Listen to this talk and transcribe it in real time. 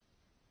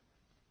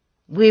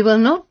We will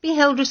not be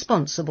held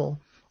responsible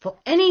for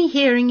any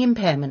hearing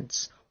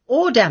impairments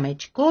or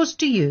damage caused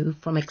to you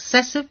from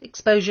excessive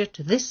exposure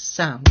to this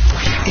sound.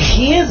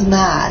 He is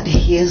mad.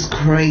 He is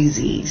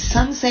crazy.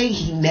 Some say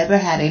he never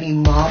had any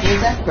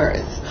marbles at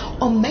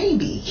birth. Or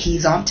maybe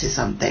he's onto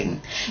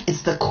something.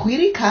 It's the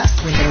Query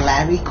Cast with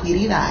Larry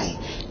Query Lie.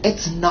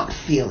 It's not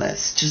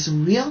fearless, just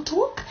real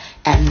talk.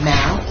 And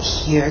now,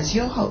 here's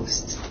your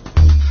host.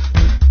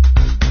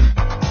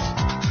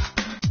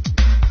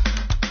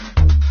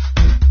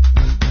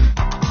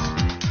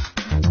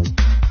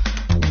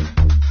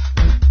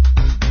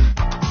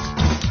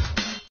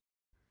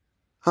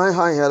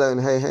 Hi, hello,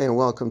 and hey, and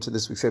welcome to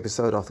this week's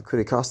episode of the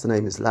Criticast. The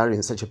name is Larry,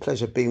 and such a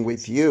pleasure being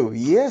with you.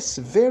 Yes,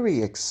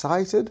 very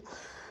excited.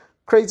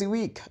 Crazy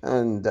week,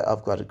 and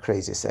I've got a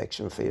crazy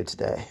section for you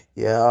today.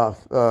 We're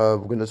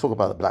going to talk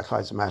about the Black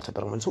Lives Matter,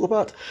 but I'm going to talk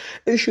about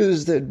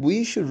issues that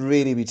we should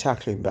really be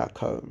tackling back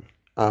home.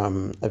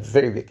 A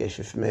very big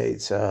issue for me,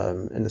 it's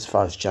in as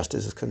far as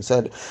justice is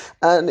concerned.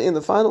 And in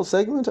the final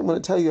segment, I'm going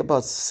to tell you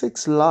about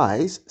six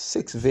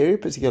very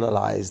particular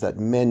lies that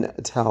men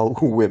tell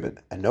women.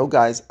 And no,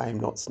 guys, I'm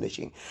not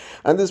snitching.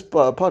 And this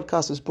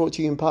podcast is brought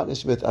to you in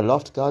partnership with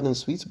Aloft Garden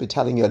Suites. I'll be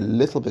telling you a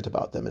little bit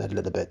about them in a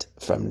little bit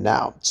from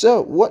now.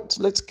 So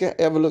let's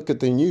have a look at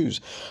the news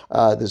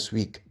this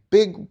week.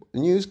 Big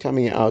news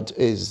coming out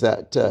is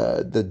that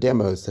the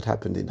demos that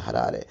happened in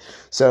Harare.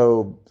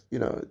 So,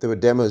 there were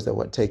demos that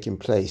were taking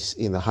place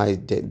in the high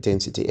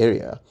density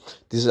area.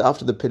 This is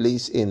after the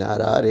police in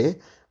Harare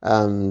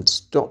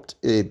stopped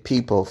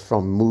people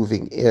from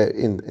moving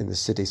in the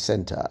city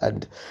center.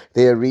 And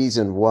their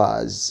reason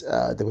was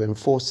they were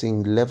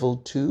enforcing level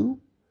 2.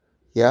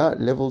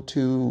 Level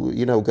 2,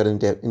 got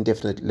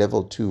indefinite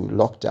level 2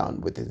 lockdown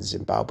within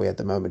Zimbabwe at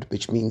the moment,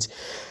 which means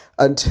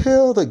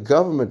until the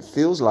government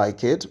feels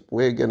like it,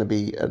 we're going to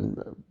be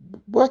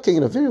working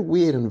in a very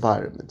weird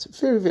environment,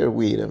 very, very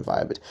weird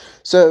environment.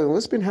 So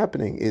what's been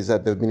happening is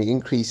that there have been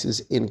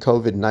increases in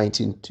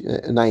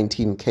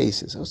COVID-19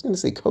 cases. I was going to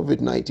say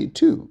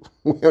COVID-92.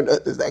 Where on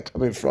earth is that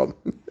coming from?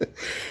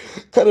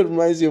 Kind of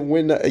reminds me of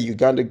when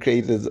Uganda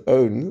created its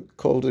own,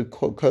 called it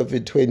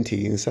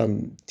COVID-20 in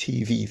some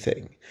TV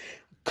thing.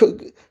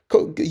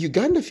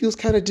 Uganda feels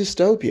kind of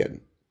dystopian.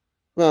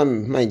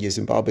 Mind you,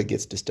 Zimbabwe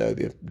gets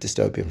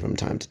dystopian from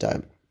time to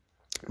time.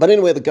 But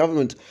anyway, the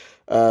government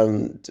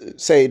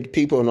said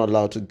people are not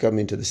allowed to come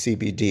into the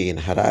CBD in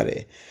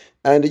Harare.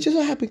 And it just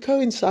so happened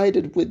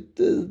coincided with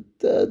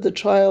the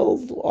trial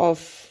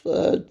of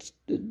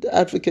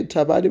Advocate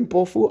Thabani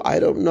Mpofu. I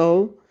don't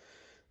know.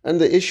 And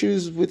the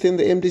issues within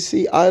the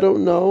MDC, I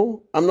don't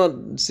know. I'm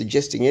not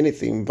suggesting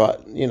anything,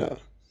 but,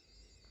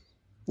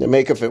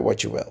 make of it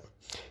what you will.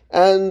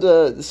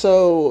 And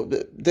so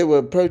there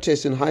were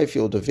protests in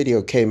Highfield. A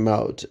video came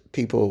out,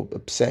 people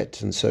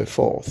upset and so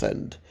forth.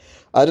 And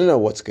I don't know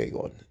what's going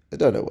on.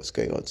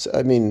 So,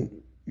 I mean,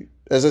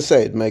 as I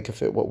said, make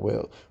of it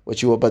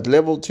what you will. But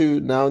level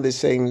 2, now they're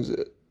saying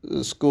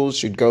schools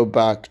should go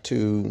back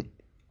to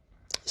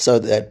so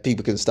that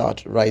people can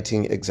start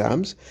writing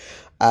exams.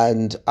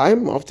 And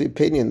I'm of the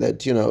opinion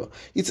that,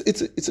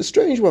 it's a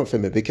strange one for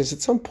me, because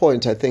at some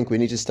point I think we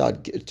need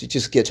to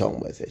just get on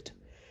with it.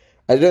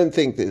 I don't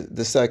think that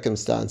the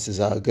circumstances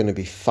are going to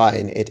be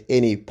fine at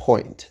any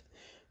point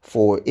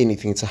for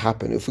anything to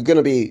happen. If we're going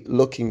to be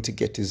looking to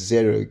get to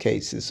 0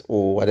 cases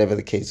or whatever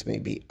the case may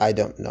be, I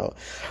don't know.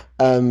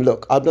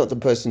 Look, I'm not the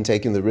person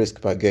taking the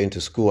risk by going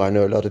to school. I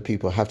know a lot of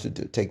people have to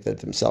take that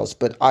themselves,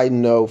 but I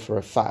know for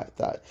a fact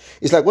that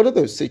it's like one of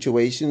those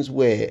situations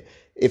where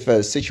if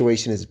a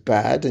situation is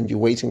bad and you're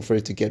waiting for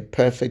it to get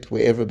perfect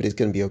where everybody's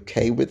going to be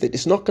okay with it,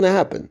 it's not going to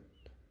happen.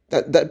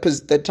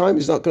 That time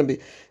is not going to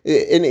be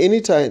in any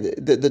time.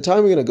 The time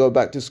we're going to go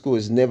back to school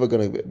is never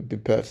going to be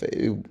perfect.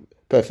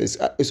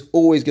 It's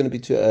always going to be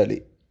too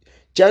early.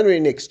 January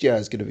next year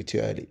is going to be too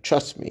early.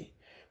 Trust me,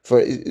 for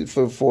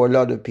a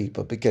lot of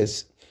people,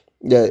 because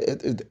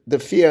the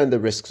fear and the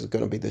risks are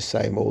going to be the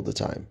same all the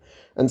time.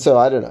 And so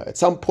I don't know. At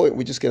some point,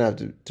 we're just going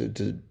to have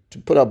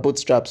to put our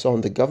bootstraps on.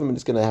 The government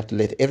is going to have to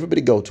let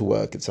everybody go to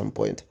work at some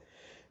point.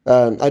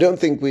 I don't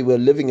think we were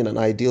living in an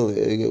ideal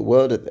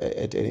world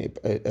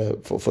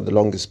for the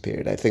longest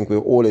period. I think we're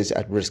always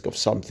at risk of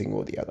something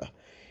or the other.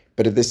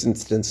 But in this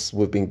instance,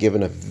 we've been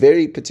given a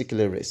very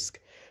particular risk,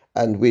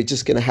 and we're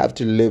just going to have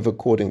to live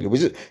accordingly.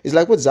 It's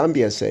like what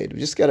Zambia said. We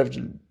just got to have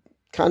to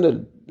kind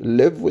of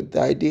live with the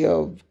idea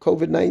of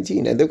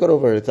COVID-19. And they've got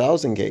over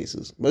 1,000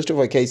 cases. Most of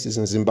our cases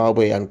in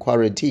Zimbabwe are in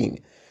quarantine,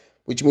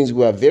 which means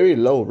we are very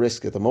low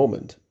risk at the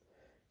moment.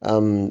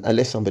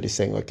 Unless somebody's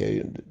saying,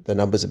 okay, the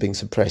numbers are being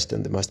suppressed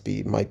and there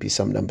might be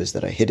some numbers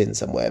that are hidden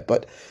somewhere.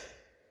 But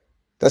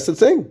that's the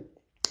thing.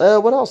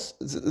 What else?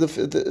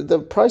 The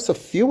price of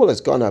fuel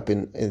has gone up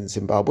in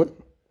Zimbabwe.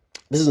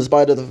 This is in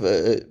spite of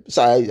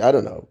so I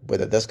don't know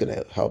whether that's going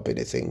to help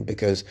anything,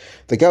 because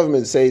the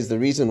government says the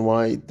reason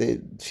why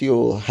the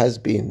fuel has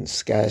been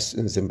scarce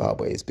in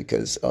Zimbabwe is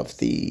because of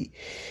the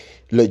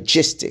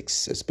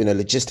logistics. It's been a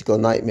logistical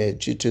nightmare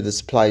due to the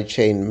supply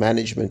chain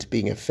management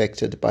being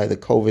affected by the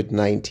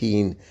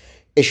COVID-19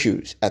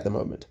 issues at the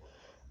moment.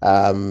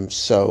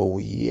 So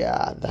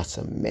yeah, that's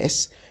a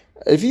mess.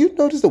 Have you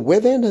noticed the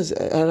weather in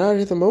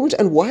Harare at the moment?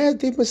 And why are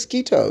there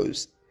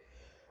mosquitoes?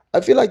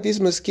 I feel like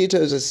these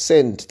mosquitoes are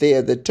sent. They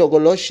are the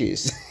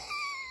Togoloshis.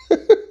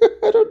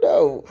 I don't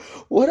know.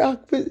 What are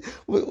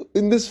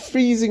in this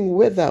freezing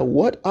weather?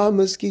 What are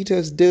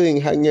mosquitoes doing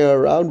hanging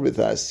around with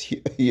us?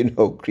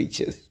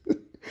 Creatures.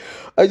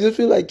 I just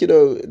feel like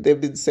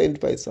they've been sent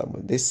by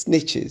someone. They're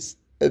snitches,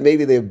 and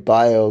maybe they're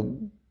bio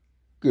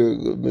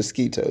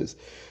mosquitoes.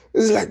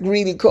 It's like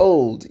really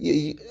cold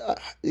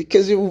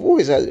because you've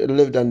always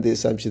lived under the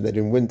assumption that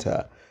in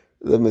winter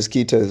the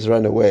mosquitoes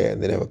run away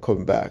and they never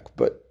come back.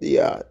 But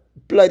yeah,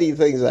 bloody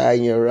things are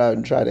hanging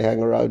around, trying to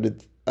hang around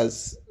with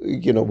us,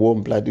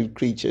 warm-blooded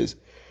creatures.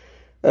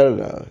 I don't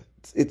know.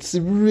 It's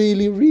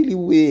really, really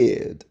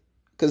weird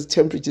because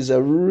temperatures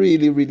are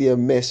really, really a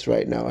mess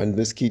right now, and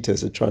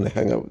mosquitoes are trying to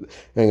hang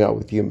out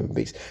with human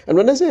beings. And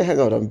when I say hang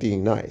out, I'm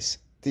being nice.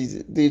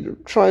 They're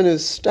trying to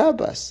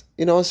stab us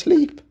in our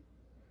sleep.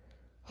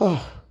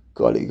 Oh,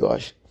 golly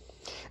gosh.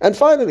 And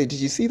finally, did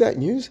you see that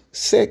news?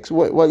 Sex,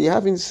 while you're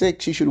having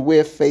sex, you should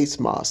wear face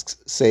masks,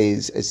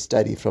 says a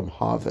study from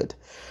Harvard.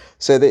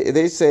 So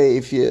they say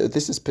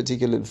this is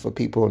particularly for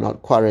people who are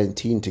not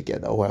quarantined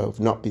together or have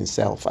not been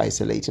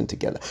self-isolating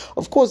together.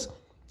 Of course,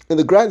 in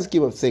the grand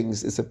scheme of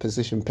things, it's a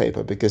position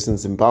paper because in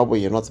Zimbabwe,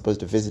 you're not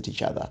supposed to visit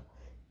each other.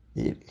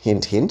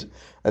 Hint, hint.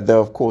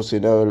 Though, of course, a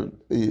lot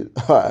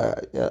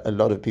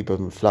of people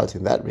have been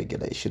flouting that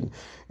regulation.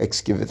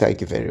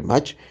 Thank you very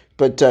much.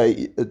 But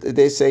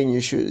they're saying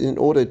you should, in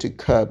order to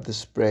curb the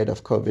spread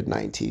of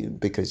COVID-19,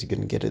 because you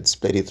can get it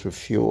spreading through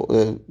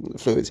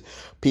fluids,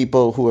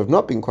 people who have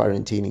not been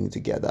quarantining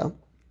together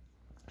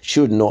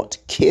should not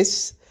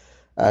kiss,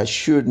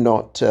 should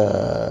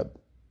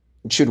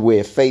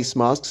wear face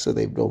masks so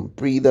they don't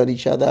breathe on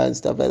each other and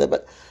stuff like that.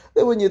 But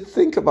then when you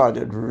think about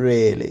it,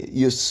 really,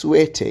 you're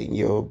sweating,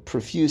 you're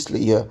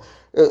profusely, you're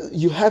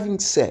having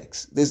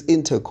sex, there's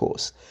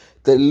intercourse.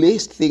 The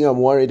least thing I'm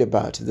worried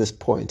about at this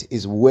point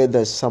is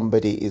whether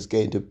somebody is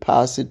going to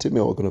pass it to me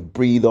or going to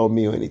breathe on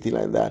me or anything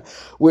like that.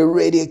 We're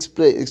already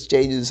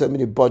exchanging so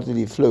many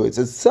bodily fluids.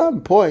 At some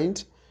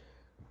point,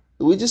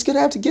 we're just going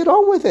to have to get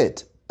on with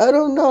it. I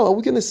don't know. Are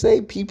we going to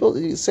say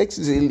sex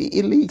is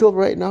illegal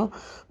right now?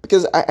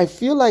 Because I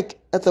feel like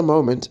at the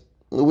moment,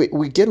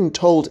 we're getting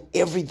told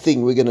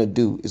everything we're going to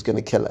do is going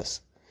to kill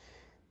us.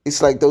 It's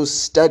like those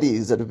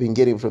studies that we've been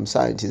getting from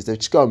scientists. They've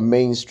just gone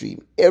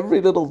mainstream. Every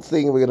little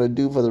thing we're going to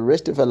do for the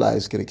rest of our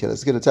lives is going to kill us.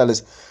 It's going to tell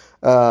us,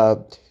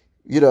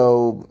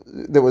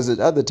 there was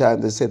another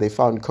time they said they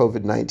found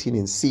COVID-19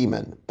 in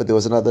semen, but there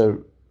was another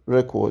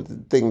record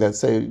thing that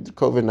said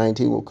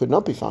COVID-19 could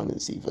not be found in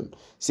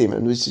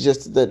semen, which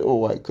suggested that,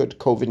 could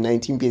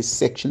COVID-19 be a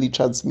sexually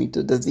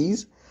transmitted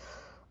disease?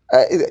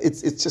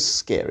 It's just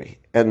scary.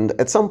 And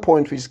at some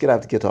point, we're just going to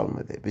have to get on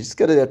with it. We're just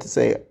going to have to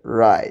say,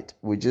 right,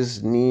 we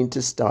just need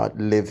to start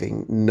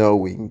living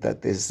knowing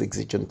that there's an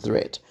exigent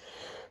threat.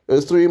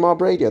 It's 3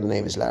 Mob Radio. The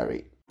name is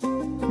Larry.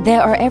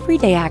 There are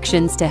everyday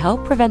actions to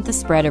help prevent the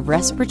spread of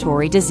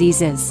respiratory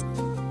diseases.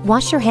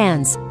 Wash your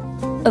hands.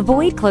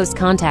 Avoid close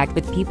contact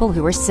with people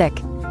who are sick.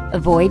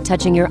 Avoid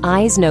touching your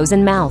eyes, nose,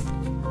 and mouth.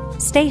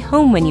 Stay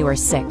home when you are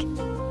sick.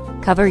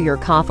 Cover your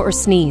cough or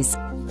sneeze.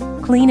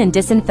 Clean and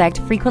disinfect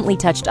frequently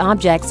touched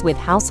objects with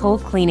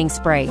household cleaning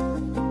spray.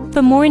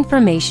 For more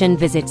information,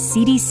 visit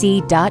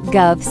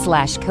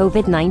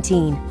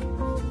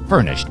cdc.gov/COVID-19.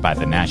 Furnished by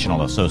the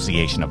National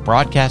Association of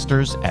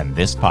Broadcasters and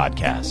this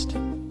podcast.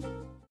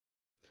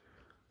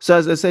 So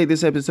as I say,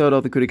 this episode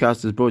of the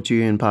Criticast is brought to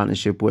you in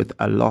partnership with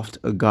Aloft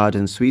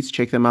Garden Suites.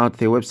 Check them out.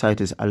 Their website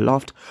is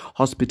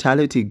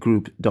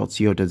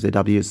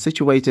alofthospitalitygroup.co.zw. It's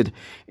situated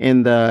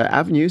in the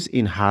avenues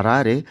in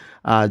Harare.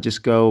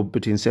 Just go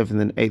between 7th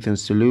and 8th and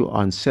Sulu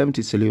on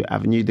 70 Sulu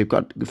Avenue. They've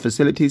got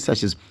facilities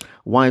such as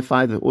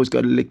Wi-Fi. They've always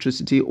got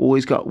electricity,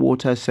 always got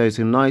water. So it's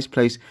a nice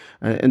place.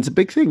 And it's a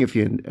big thing if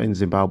you're in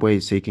Zimbabwe,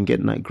 so you can get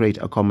great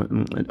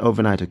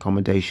overnight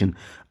accommodation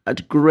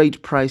at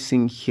great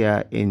pricing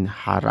here in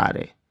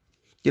Harare.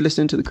 You're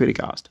listening to the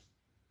Criticast.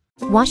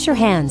 Wash your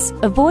hands.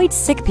 Avoid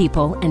sick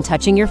people and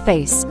touching your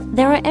face.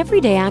 There are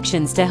everyday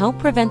actions to help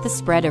prevent the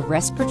spread of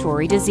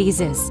respiratory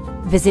diseases.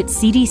 Visit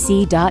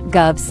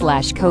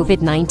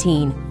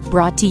cdc.gov/COVID-19.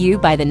 Brought to you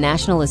by the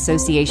National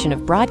Association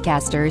of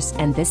Broadcasters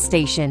and this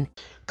station.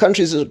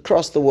 Countries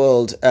across the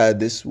world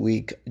this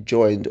week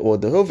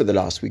over the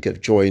last week have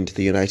joined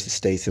the United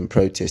States in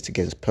protest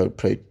against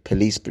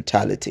police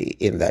brutality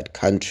in that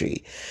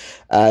country.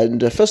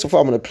 And first of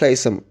all, I'm going to play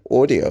some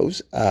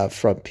audios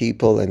from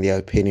people and their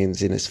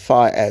opinions in as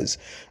far as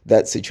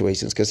that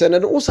situation is concerned,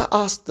 and also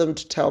ask them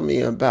to tell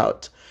me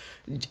about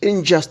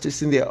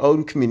injustice in their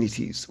own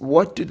communities.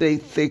 What do they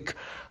think?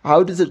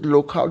 How does it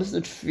look? How does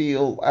it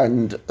feel?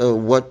 And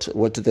what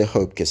do they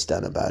hope gets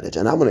done about it?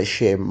 And I'm going to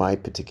share my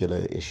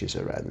particular issues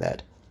around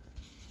that.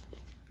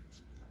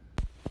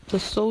 The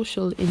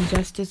social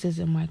injustices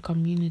in my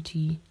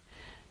community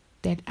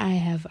that I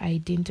have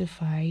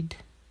identified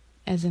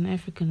as an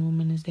African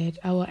woman is that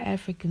our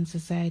African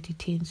society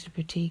tends to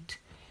protect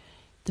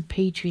the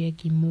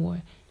patriarchy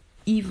more,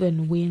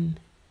 even when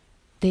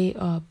They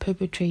are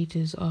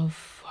perpetrators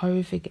of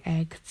horrific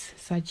acts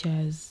such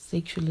as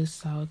sexual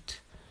assault,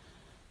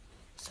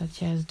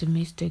 such as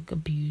domestic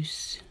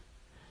abuse,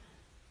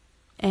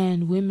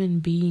 and women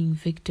being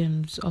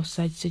victims of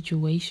such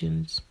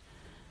situations.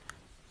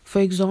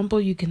 For example,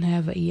 you can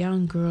have a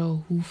young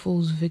girl who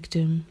falls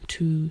victim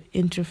to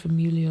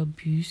intrafamilial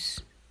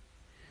abuse,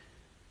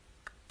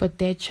 but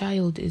that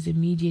child is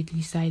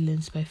immediately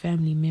silenced by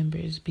family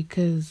members,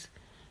 because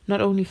not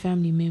only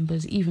family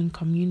members, even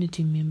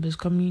community members,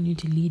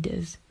 community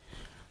leaders,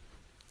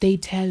 they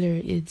tell her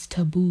it's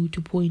taboo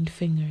to point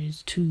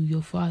fingers to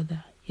your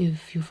father.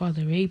 If your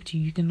father raped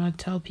you, you cannot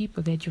tell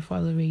people that your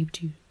father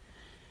raped you.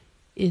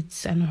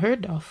 It's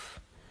unheard of.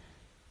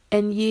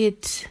 And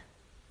yet,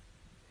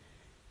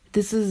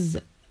 this is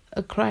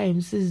a crime.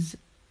 This is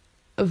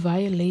a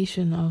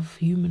violation of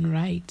human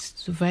rights.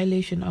 It's a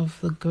violation of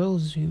the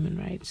girl's human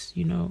rights,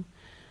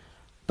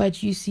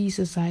 But you see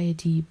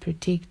society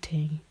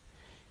protecting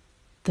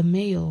the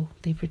male.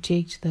 They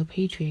protect the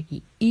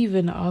patriarchy.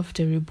 Even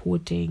after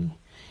reporting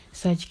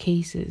such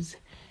cases,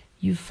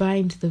 you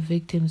find the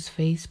victim's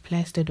face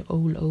plastered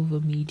all over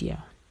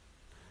media.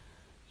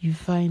 You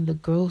find the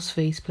girl's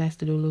face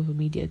plastered all over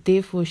media.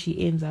 Therefore,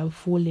 she ends up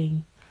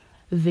falling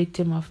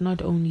victim of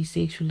not only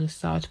sexual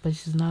assault, but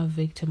she's now a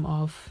victim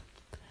of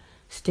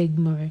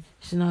stigma.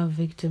 She's now a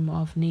victim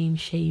of name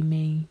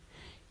shaming.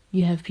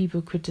 You have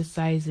people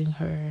criticizing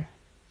her,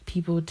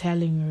 people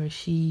telling her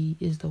she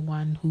is the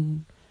one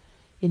who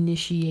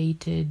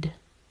initiated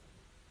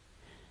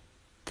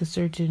the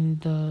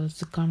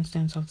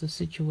circumstance of the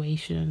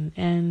situation,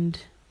 and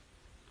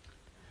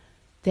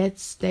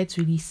that's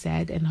really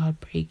sad and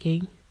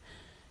heartbreaking.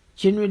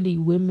 Generally,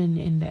 women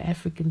in the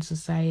African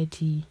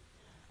society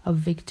are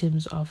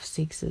victims of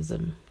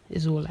sexism,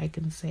 is all I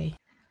can say.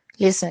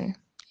 Listen,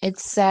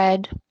 it's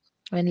sad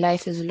when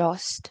life is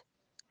lost.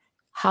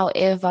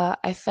 However,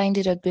 I find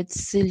it a bit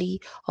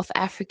silly of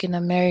African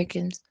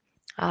Americans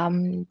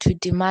to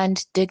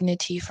demand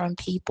dignity from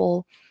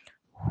people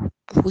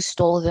who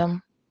stole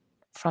them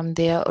from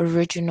their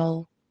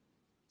original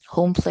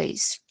home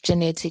place,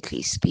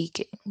 genetically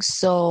speaking.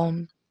 So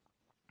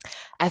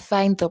I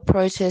find the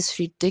protest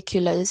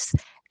ridiculous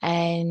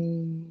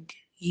and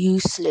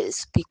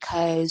useless,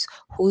 because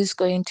who's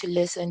going to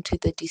listen to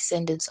the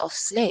descendants of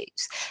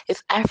slaves?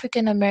 If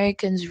African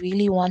Americans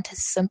really wanted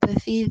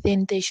sympathy,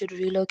 then they should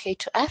relocate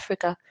to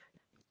Africa,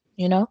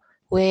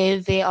 where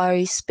they are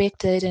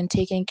respected and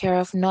taken care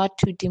of, not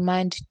to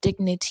demand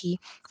dignity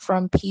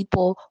from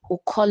people who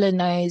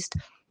colonized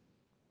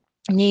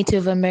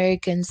Native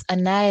Americans,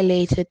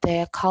 annihilated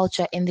their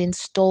culture, and then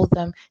stole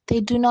them. They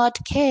do not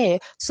care.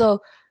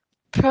 So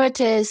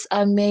protests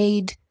are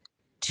made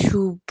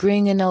to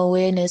bring an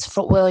awareness,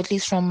 at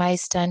least from my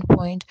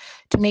standpoint,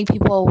 to make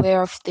people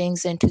aware of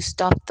things and to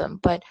stop them.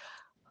 But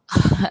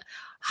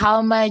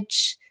how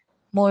much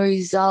more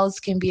results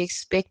can be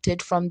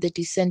expected from the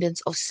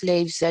descendants of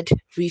slaves that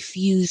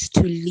refuse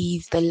to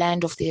leave the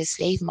land of their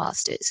slave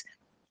masters?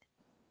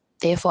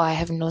 Therefore, I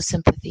have no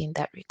sympathy in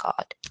that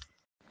regard.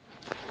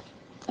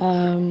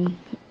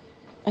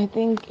 I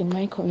think in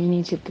my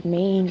community, the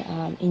main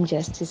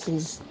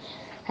injustices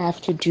have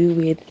to do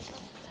with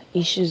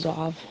issues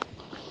of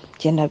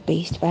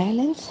gender-based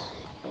violence.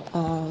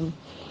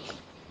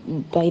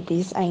 By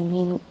this, I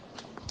mean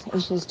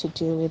issues to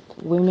do with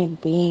women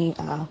being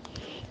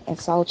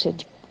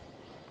assaulted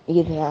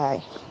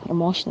either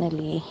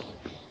emotionally,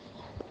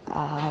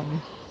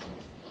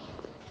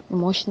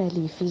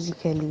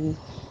 physically,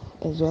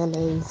 as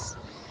well as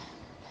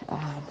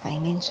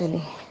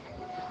financially.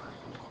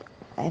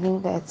 I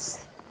think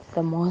that's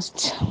the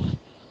most,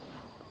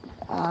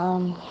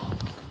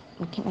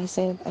 what can I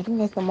say? I think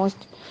that's the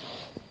most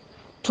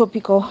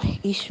topical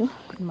issue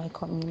in my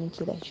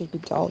community that should be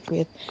dealt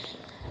with,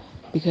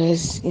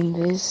 because in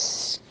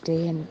this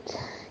day and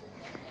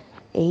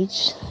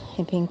age,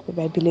 I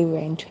believe we're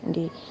in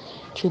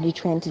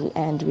 2020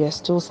 and we are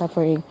still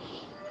suffering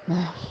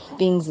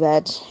things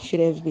that should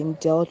have been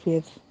dealt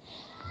with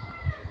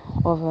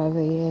over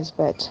the years.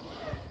 But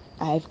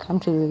I've come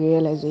to the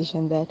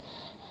realization that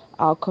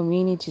our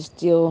community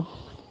still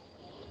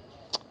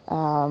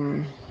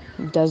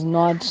does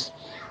not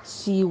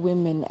see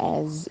women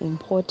as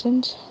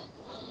important.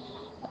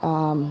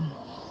 Don't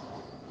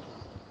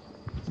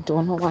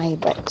know why,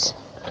 but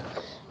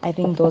I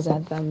think those are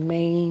the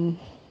main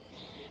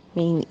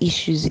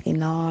issues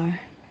in our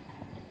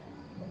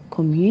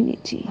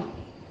community.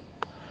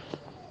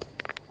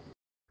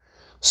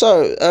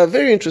 So,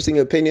 very interesting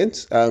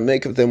opinions.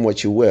 Make of them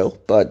what you will.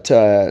 But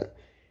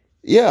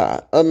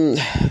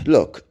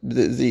look,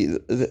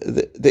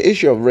 the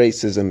issue of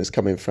racism is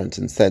coming front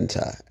and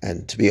center,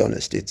 and to be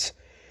honest, it's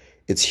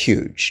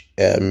huge.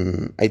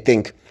 I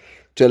think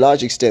to a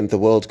large extent the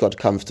world got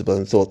comfortable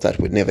and thought that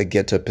we'd never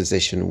get to a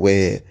position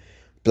where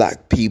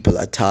black people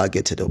are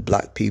targeted or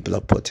black people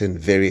are put in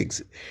very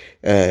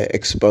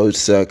exposed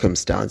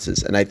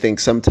circumstances. And I think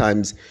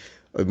sometimes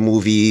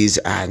movies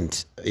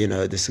and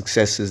the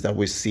successes that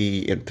we see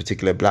in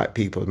particular black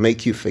people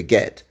make you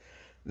forget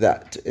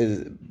that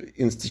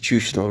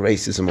institutional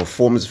racism or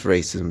forms of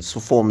racism, so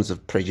forms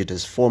of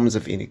prejudice, forms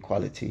of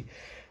inequality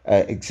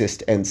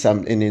exist, and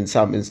in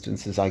some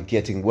instances are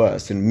getting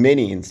worse in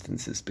many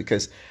instances,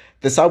 because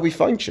that's how we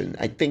function.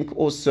 I think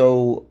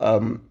also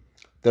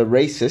the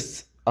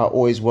racists are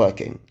always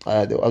working.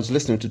 I was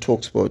listening to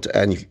TalkSport,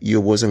 and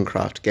Hugh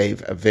Wozencraft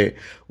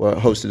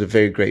hosted a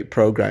very great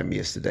program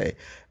yesterday,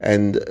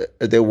 and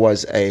there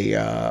was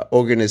a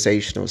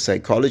organizational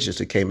psychologist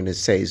who came in and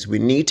says we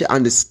need to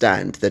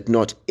understand that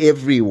not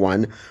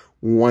everyone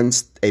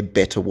wants a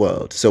better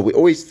world. So we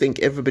always think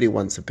everybody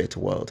wants a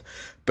better world,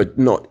 but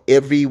not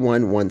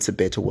everyone wants a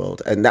better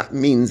world. And that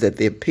means that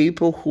there are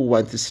people who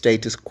want the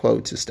status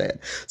quo to stay.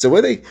 So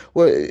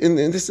in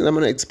this, and I'm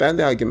going to expand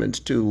the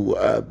argument to,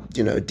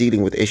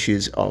 dealing with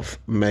issues of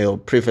male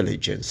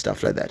privilege and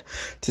stuff like that,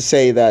 to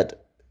say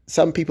that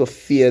some people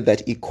fear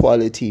that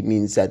equality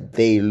means that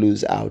they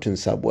lose out in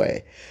some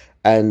way,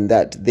 and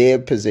that their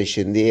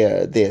position,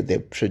 their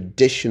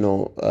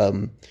traditional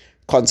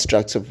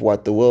constructs of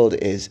what the world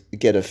is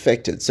get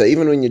affected. So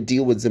even when you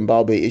deal with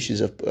Zimbabwe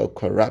issues of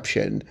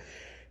corruption,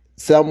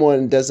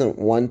 someone doesn't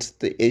want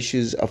the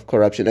issues of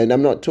corruption. And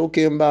I'm not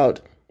talking about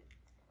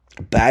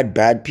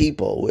bad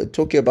people. We're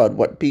talking about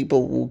what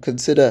people will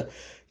consider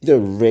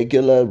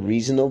regular,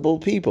 reasonable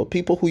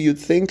people who you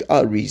think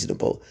are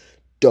reasonable,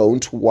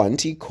 don't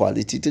want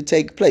equality to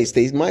take place.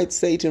 They might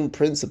state in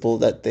principle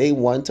that they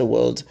want a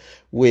world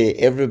where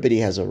everybody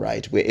has a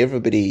right, where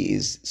everybody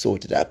is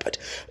sorted out. But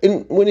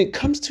when it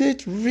comes to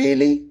it,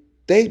 really,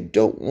 they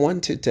don't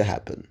want it to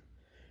happen.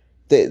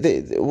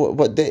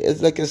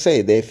 Like I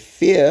say, they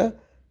fear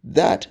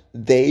that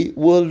they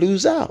will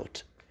lose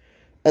out.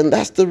 And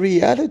that's the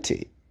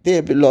reality. There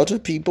are a lot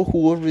of people who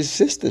will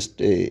resist this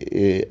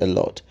a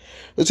lot.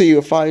 So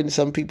you'll find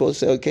some people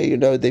say, okay,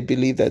 they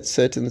believe that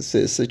certain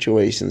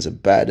situations are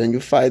bad. And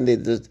you find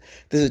that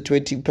there's a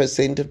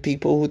 20% of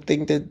people who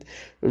think that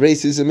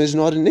racism is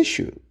not an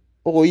issue,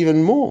 or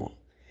even more.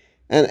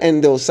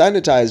 And they'll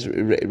sanitize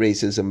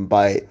racism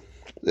by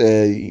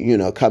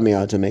coming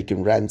out and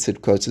making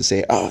rancid quotes and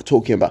say,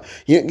 talking about,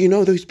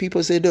 those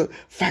people say no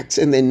facts,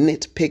 and they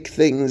nitpick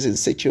things in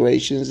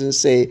situations and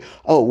say,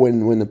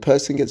 when a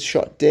person gets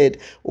shot dead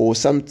or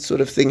some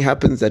sort of thing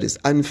happens that is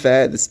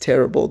unfair, that's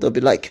terrible, they'll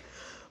be like,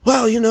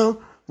 well,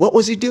 what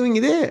was he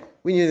doing there?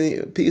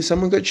 When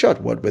someone got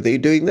shot, what were they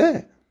doing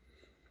there?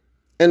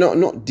 And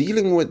not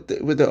dealing with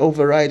the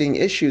overriding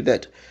issue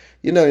that,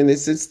 in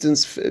this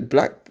instance,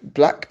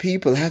 black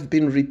people have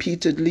been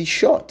repeatedly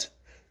shot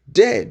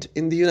dead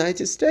in the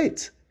United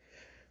States.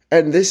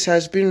 And this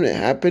has been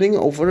happening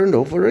over and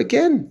over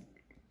again.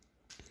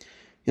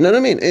 You know what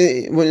I mean?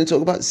 When you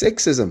talk about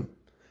sexism,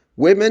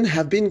 women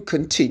have been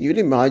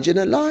continually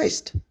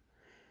marginalized.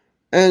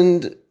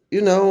 And,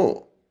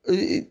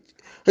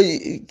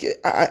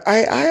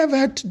 I have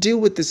had to deal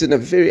with this in a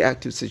very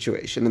active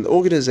situation, and the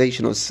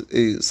organizational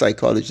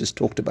psychologist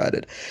talked about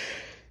it.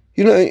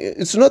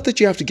 It's not that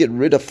you have to get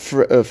rid of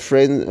a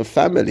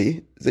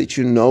family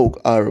that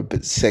are a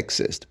bit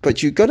sexist,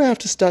 but you're going to have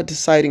to start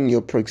deciding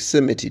your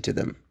proximity to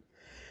them.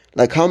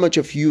 Like, how much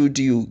of you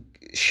do you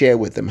share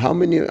with them? How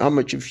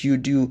much of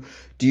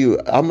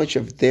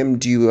them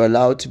do you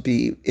allow to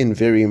be in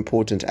very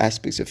important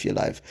aspects of your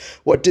life?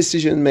 What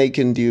decision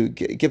making do you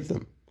give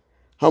them?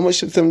 How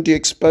much of them do you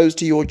expose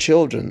to your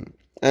children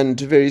and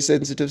to very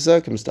sensitive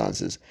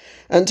circumstances?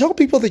 And tell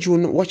people that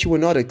what you will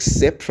not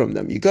accept from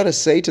them. You got to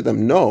say to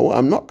them, no,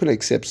 I'm not going to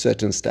accept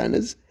certain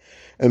standards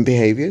and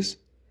behaviors.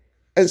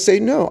 And say,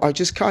 no, I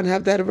just can't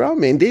have that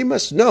around me. And they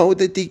must know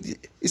that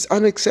it's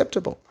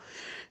unacceptable.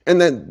 And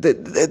that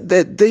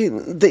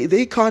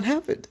they can't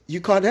have it.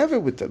 You can't have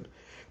it with them.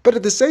 But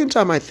at the same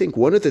time, I think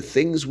one of the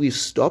things we've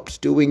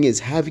stopped doing is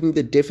having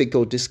the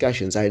difficult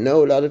discussions. I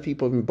know a lot of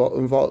people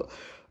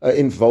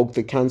invoke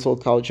the cancel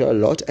culture a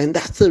lot, and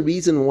that's the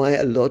reason why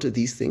a lot of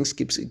these things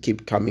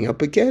keep coming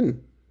up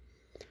again.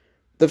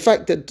 The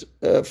fact that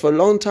for a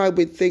long time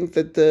we think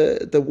that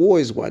the war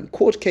is won,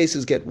 court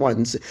cases get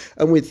won,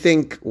 and we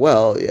think,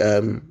 well,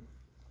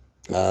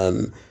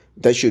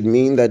 that should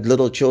mean that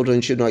little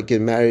children should not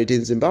get married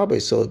in Zimbabwe.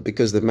 So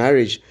because the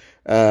marriage,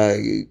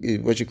 we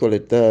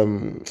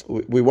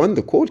won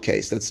the court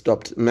case that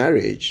stopped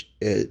marriage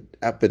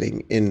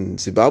happening in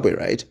Zimbabwe,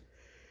 right?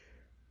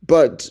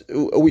 But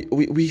we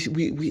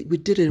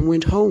did it and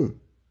went home.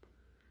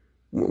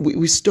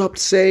 We stopped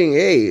saying,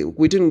 hey,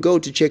 we didn't go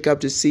to check up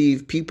to see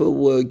if people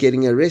were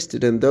getting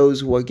arrested and those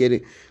who are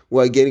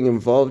getting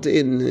involved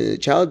in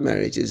child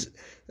marriages,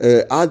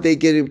 are they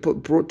getting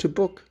brought to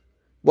book?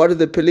 What are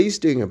the police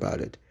doing about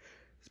it?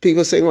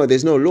 People saying, well,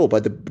 there's no law,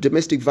 but the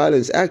Domestic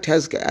Violence Act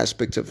has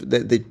aspects of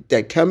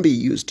that can be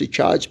used to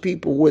charge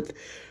people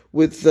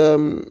with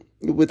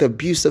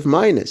abuse of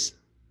minors.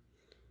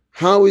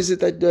 How is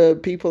it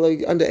that people are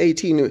under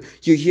 18,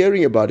 you're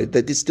hearing about it,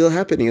 that it's still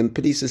happening, and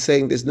police are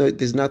saying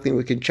there's nothing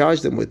we can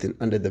charge them with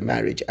under the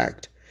Marriage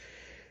Act?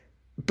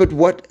 But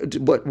what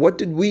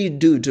did we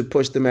do to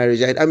push the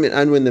Marriage Act? I mean,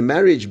 and when the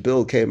marriage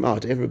bill came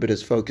out, everybody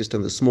was focused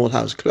on the small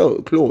house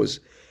clause.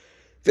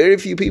 Very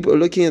few people are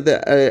looking at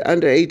the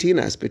under 18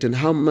 aspect and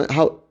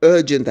how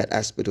urgent that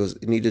aspect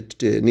was needed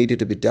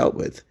to be dealt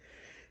with,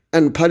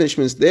 and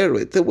punishments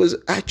therewith. There was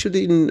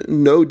actually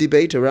no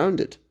debate around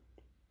it.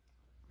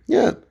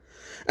 Yeah.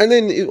 And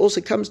then it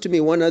also comes to me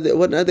one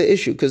other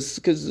issue, because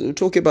we're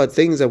talking about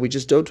things that we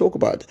just don't talk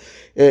about.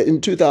 In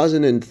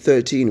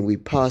 2013, we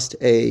passed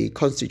a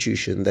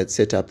constitution that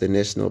set up the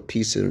National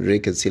Peace and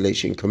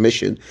Reconciliation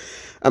Commission,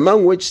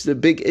 among which the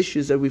big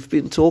issues that we've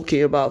been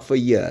talking about for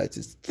years.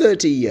 It's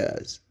 30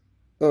 years.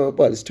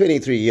 It's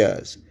 23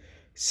 years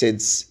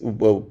since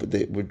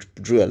they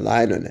drew a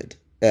line on it,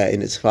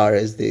 in as far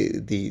as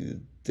the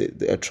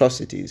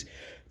atrocities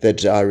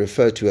that are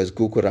referred to as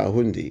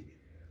Gukurahundi.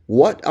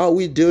 What are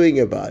we doing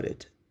about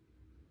it?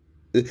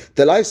 The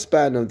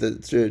lifespan of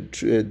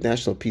the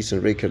National Peace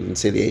and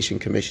Reconciliation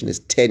Commission is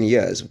 10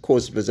 years. Of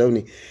course, it was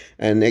only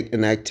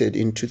enacted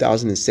in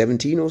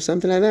 2017 or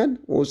something like that,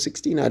 or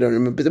 16, I don't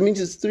remember. But that means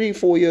it's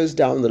 3-4 years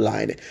down the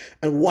line.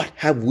 And what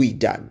have we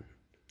done?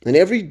 And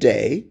every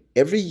day,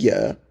 every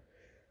year,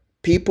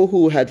 people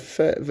who had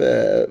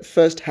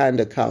first-hand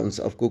accounts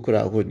of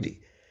Gukurahundi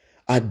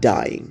are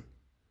dying.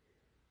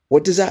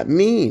 What does that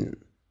mean?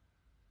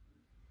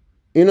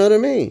 You know what I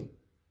mean?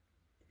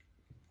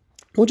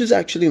 What is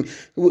actually,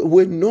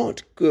 we're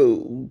not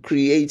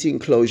creating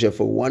closure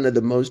for one of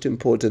the most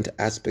important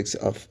aspects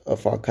of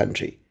our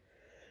country.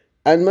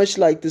 And much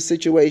like the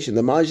situation,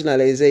 the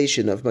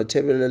marginalization of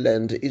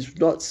Matabeleland is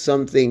not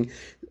something,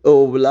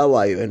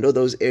 Bulawayo and all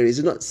those areas,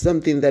 is not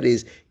something that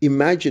is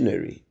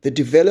imaginary. The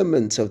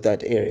development of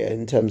that area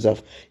in terms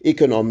of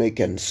economic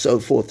and so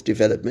forth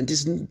development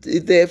is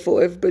there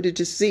for everybody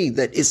to see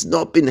that it's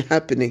not been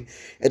happening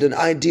at an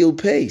ideal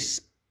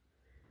pace.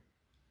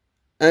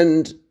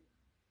 And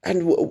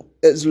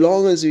as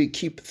long as we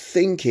keep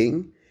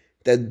thinking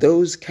that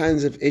those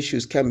kinds of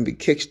issues can be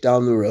kicked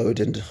down the road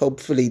and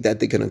hopefully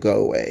that they're going to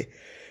go away,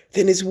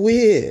 then it's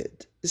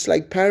weird. It's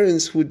like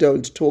parents who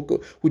don't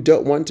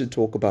want to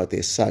talk about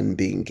their son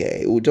being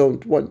gay, who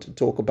don't want to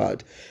talk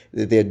about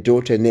their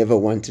daughter never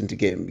wanting to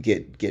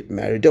get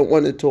married, don't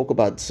want to talk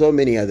about so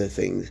many other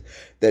things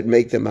that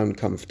make them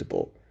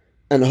uncomfortable,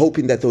 and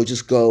hoping that they'll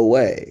just go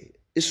away.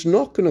 It's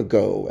not going to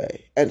go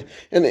away, and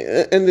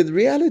the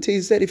reality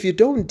is that if you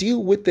don't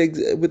deal with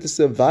the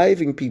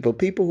surviving people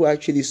who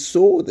actually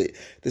saw the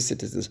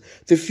citizens,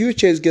 the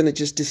future is going to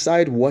just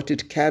decide what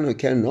it can or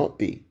cannot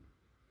be.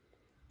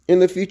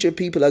 In the future,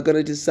 people are going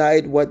to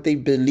decide what they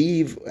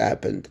believe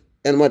happened,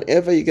 and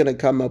whatever you're going to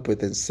come up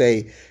with and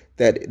say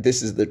that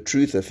this is the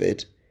truth of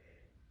it,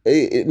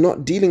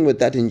 not dealing with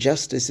that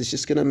injustice is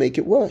just going to make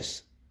it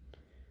worse.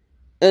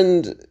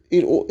 And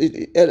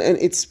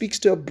it speaks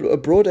to a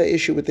broader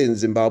issue within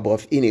Zimbabwe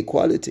of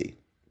inequality.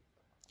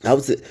 How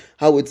it's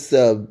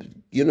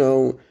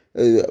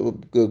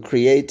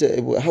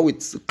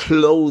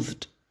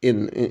clothed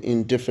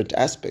in different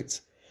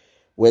aspects.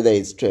 Whether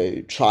it's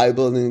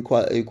tribal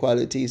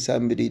inequality,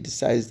 somebody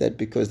decides that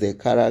because they're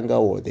Karanga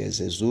or there's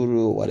a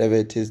Zulu or whatever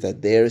it is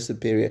that they're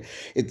superior.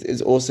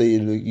 It's also,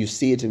 you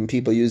see it in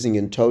people using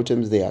in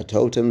totems. There are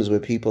totems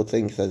where people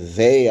think that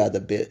they are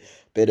the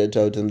better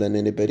totem than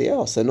anybody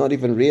else, and not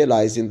even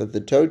realizing that the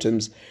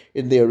totems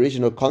in the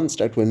original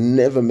construct were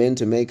never meant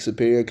to make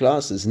superior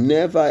classes.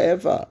 Never,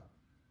 ever.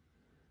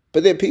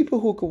 But there are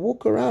people who can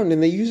walk around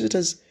and they use it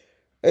as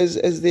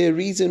their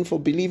reason for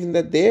believing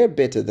that they're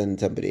better than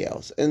somebody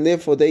else, and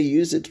therefore they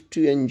use it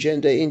to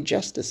engender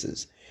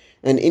injustices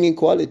and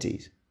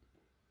inequalities.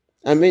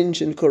 I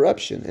mentioned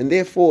corruption, and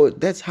therefore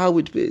that's how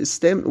where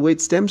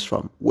it stems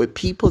from, where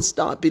people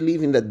start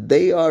believing that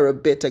they are a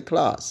better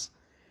class,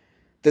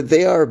 that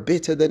they are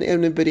better than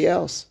anybody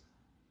else.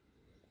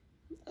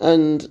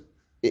 And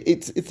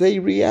it's a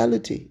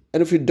reality.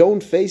 And if we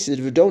don't face it,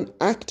 if we don't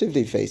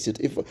actively face it,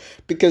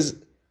 because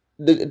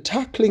the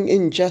tackling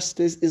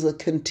injustice is a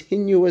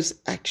continuous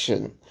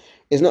action.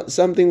 It's not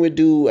something we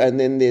do and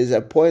then there's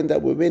a point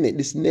that we win it.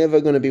 It's never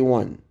going to be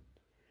won.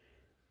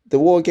 The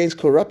war against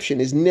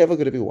corruption is never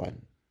going to be won.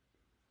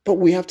 But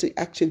we have to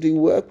actively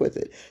work with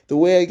it. The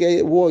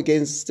war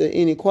against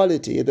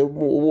inequality, the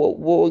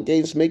war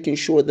against making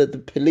sure that the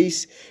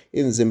police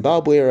in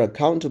Zimbabwe are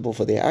accountable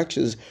for their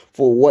actions,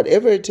 for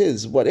whatever it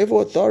is,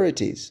 whatever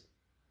authorities.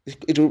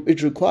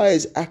 It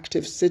requires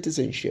active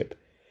citizenship.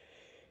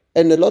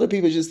 And a lot of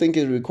people just think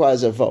it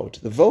requires a vote.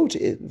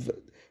 Voting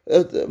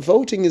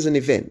is an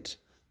event.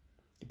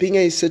 Being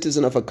a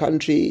citizen of a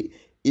country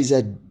is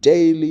a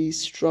daily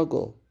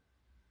struggle.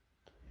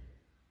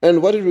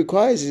 And what it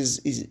requires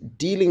is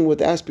dealing with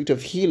the aspect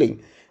of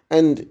healing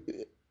and,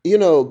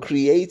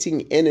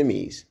 creating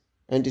enemies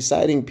and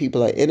deciding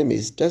people are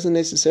enemies doesn't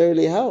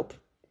necessarily help.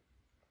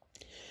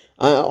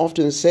 I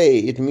often say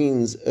it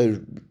means,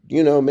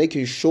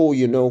 making sure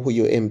you know who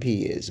your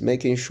MP is,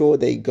 making sure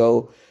they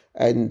go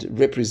and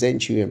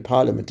represent you in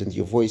Parliament and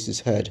your voice is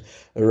heard.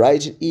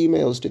 Write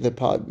emails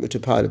to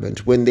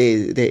Parliament when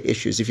there are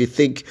issues. If you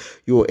think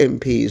your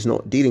MP is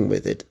not dealing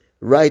with it,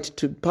 write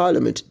to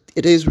Parliament.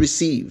 It is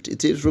received.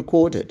 It is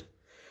recorded.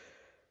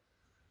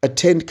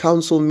 Attend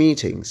council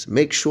meetings.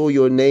 Make sure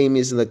your name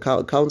is in the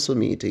council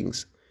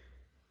meetings.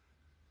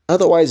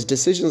 Otherwise,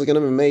 decisions are going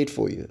to be made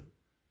for you.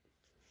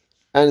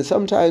 And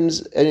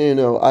sometimes,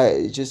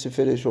 I just to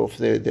finish off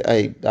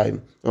I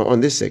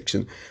on this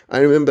section, I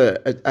remember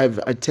I've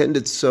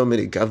attended so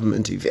many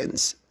government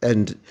events,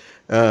 and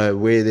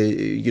where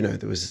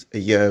there was a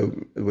year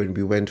when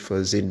we went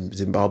for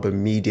Zimbabwe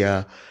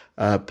media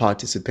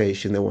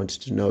participation. They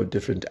wanted to know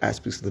different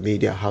aspects of the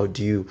media. How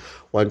do you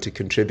want to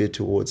contribute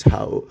towards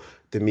how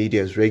the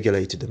media is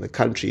regulated in the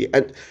country?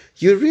 And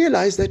you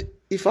realize that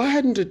if I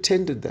hadn't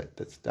attended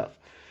that stuff,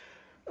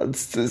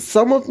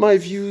 some of my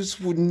views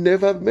would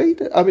never have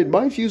made it. I mean,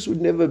 my views would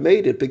never have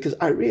made it, because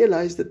I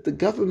realized that the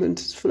government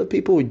is full of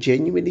people who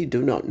genuinely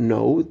do not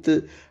know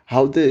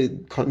how the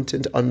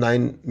content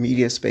online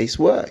media space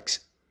works.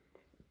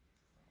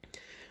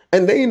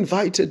 And they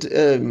invited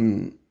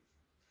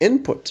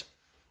input,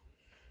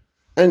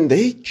 and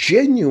they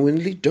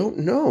genuinely don't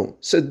know.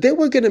 So they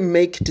were going to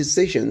make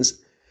decisions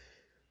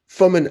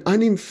from an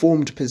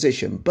uninformed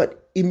position.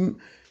 But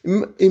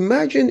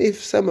imagine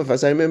if some of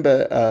us, I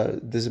remember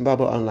the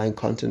Zimbabwe Online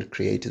Content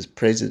Creators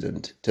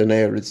President,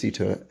 Toneo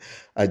Rutsito,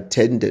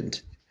 attended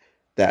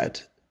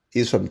that.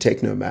 He's from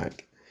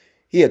Technomag.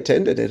 He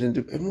attended it, and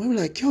we were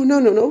like,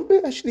 no,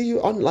 actually,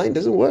 online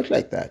doesn't work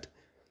like that.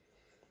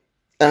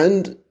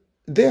 And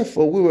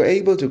therefore, we were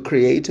able to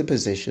create a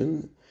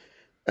position.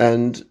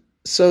 And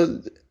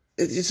so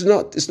it's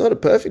not a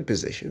perfect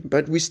position,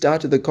 but we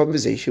started the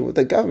conversation with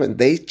the government.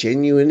 They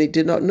genuinely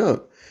did not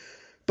know.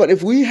 But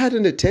if we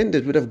hadn't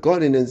attended, would have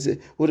gone in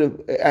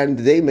and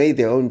they made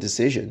their own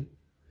decision,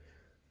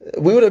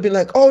 we would have been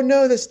like, oh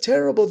no, that's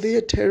terrible. They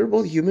are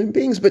terrible human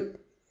beings. But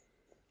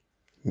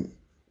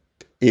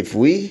if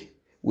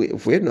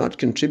we're not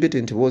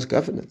contributing towards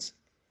governance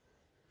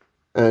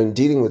and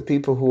dealing with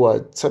people who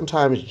are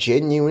sometimes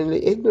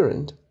genuinely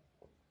ignorant,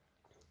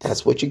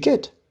 that's what you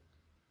get.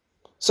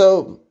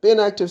 So be an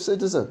active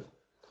citizen.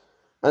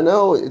 I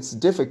know it's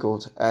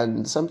difficult,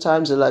 and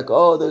sometimes they're like,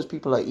 oh, those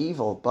people are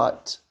evil,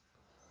 but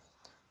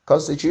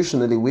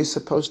constitutionally, we're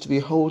supposed to be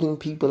holding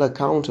people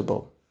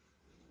accountable.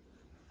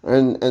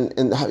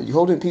 And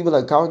holding people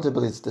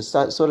accountable is the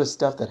sort of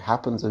stuff that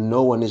happens when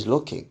no one is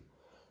looking.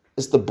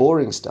 It's the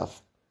boring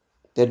stuff,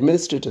 the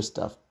administrative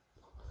stuff.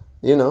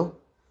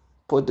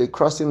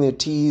 Crossing their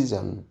T's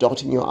and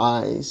dotting your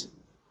I's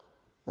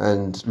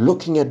and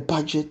looking at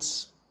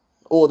budgets,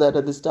 all that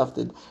other stuff.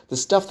 The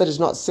stuff that is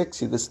not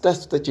sexy, the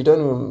stuff that you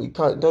don't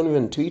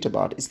even tweet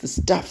about. It's the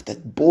stuff,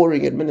 that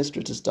boring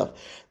administrative stuff.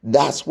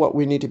 That's what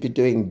we need to be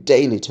doing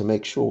daily to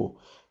make sure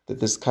that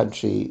this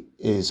country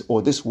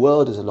or this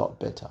world is a lot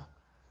better.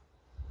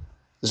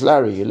 This is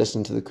Larry. You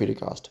listen to the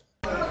Criticast.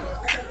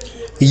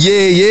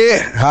 Yeah.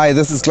 Hi,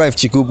 this is Clive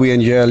Chikubu,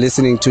 and you're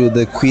listening to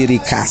the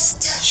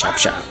Criticast.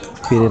 Sharp.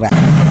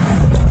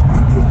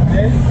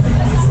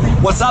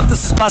 What's up?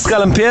 This is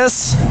Pascal and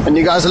Pierce. And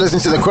you guys are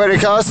listening to the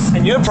Criticast.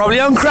 And you're probably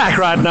on crack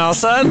right now,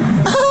 son.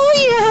 Oh,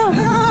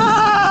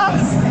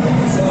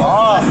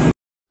 yeah.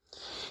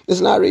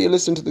 Listen, Larry, you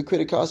listen to the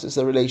Criticast. It's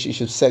a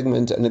relationship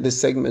segment. And in this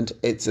segment,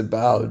 it's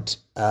about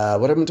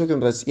what I'm talking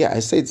about. I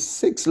said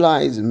 6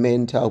 lies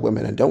men tell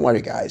women. And don't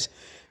worry, guys.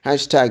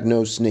 Hashtag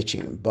no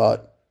snitching.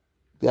 But,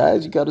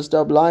 guys, you got to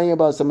stop lying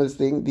about some of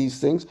these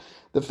things.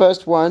 The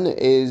first one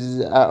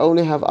is, I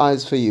only have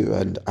eyes for you,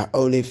 and I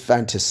only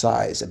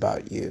fantasize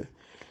about you.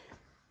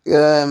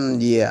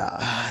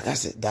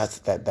 That's it. That's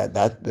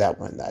that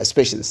one.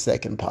 Especially the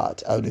second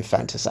part. I only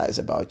fantasize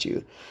about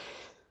you.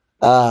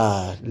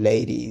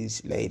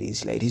 Ladies,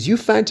 you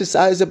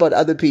fantasize about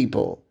other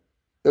people,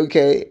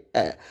 okay?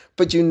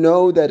 But you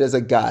know that as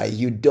a guy,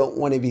 you don't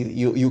want to be.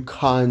 You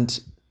can't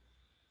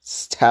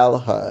tell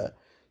her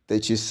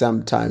that you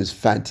sometimes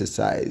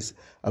fantasize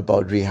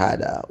about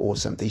Rihanna or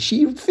something.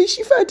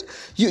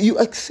 You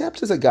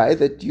accept as a guy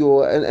that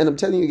and I'm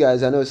telling you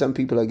guys, I know some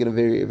people are getting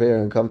very,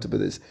 very uncomfortable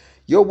with this.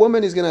 Your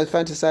woman is going to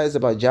fantasize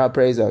about Ja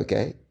Praiser,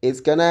 okay? It's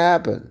going to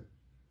happen.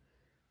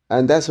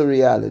 And that's a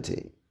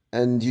reality.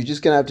 And you're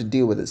just going to have to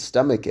deal with it,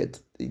 stomach it.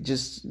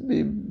 Just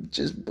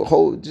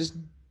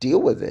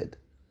deal with it.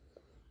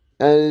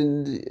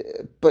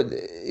 But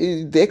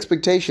the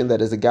expectation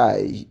that as a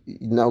guy,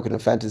 you're now going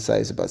to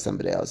fantasize about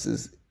somebody else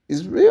is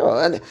real.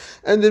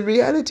 And the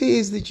reality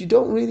is that you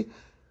don't really...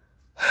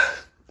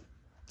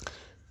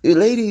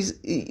 Ladies,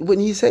 when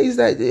he says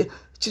that,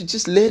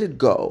 just let it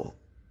go.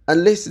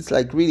 Unless it's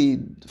like really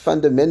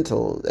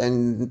fundamental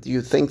and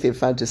you think they're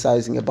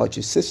fantasizing about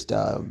your sister,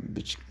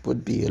 which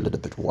would be a little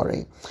bit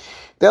worrying.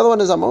 The other one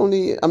is I'm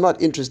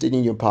not interested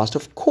in your past.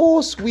 Of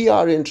course we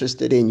are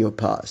interested in your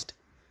past.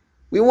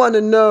 We want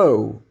to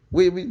know.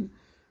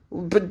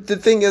 But the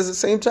thing is, at the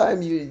same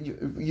time,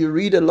 you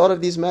read a lot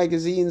of these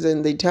magazines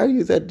and they tell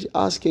you that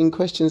asking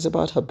questions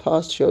about her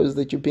past shows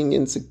that you're being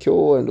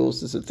insecure and all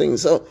sorts of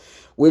things. So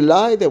we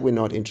lie that we're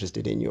not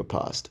interested in your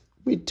past.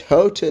 We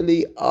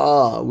totally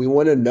are. We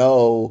want to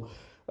know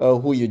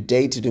who you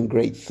dated in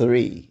grade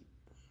 3.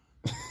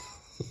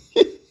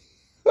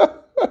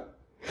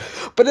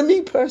 But to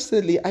me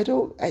personally, I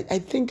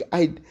think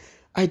I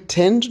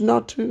tend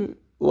not to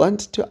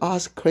want to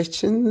ask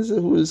questions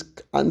whose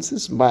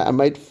answers I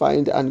might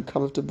find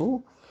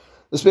uncomfortable.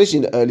 especially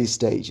in the early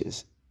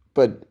stages.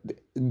 But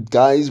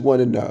guys want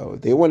to know.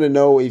 They want to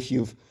know if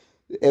you've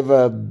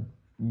ever,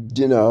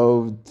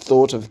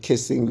 thought of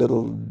kissing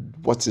little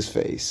what's his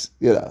face.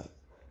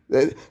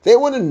 They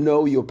want to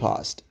know your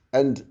past,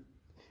 and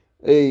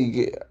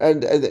if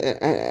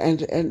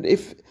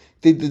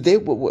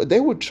they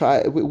would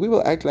try, we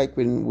will act like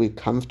when we're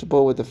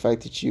comfortable with the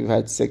fact that you've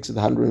had sex with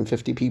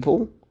 150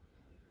 people,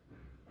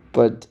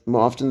 but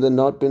more often than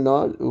not,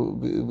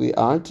 we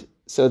aren't.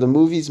 So the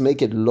movies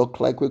make it look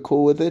like we're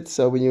cool with it.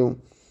 So when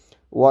you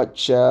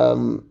watch,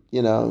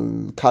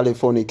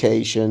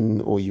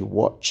 Californication, or you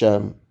watch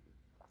A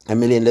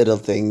Million Little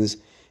Things,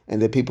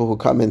 and the people who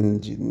come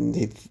and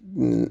they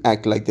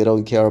act like they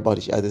don't care about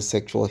each other's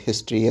sexual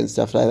history and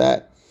stuff like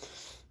that.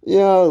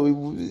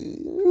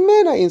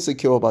 Men are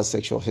insecure about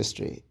sexual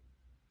history.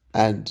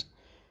 And,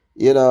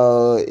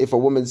 if a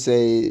woman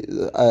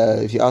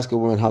if you ask a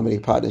woman how many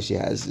partners she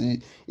has,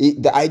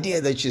 the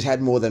idea that she's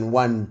had more than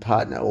one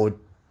partner or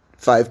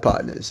 5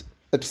 partners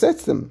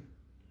upsets them.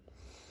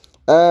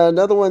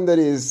 Another one that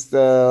is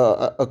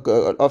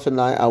often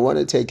I want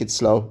to take it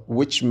slow.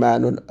 Which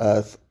man on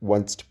earth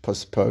wants to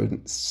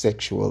postpone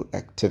sexual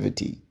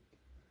activity?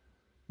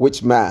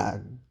 Which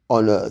man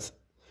on earth?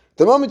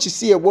 The moment you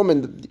see a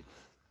woman,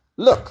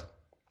 look,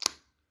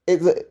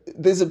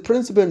 there's a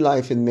principle in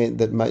life in men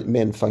that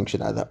men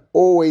function either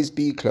always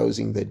be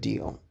closing the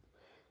deal.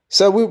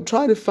 So we're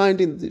trying to find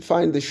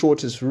the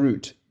shortest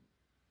route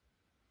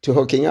to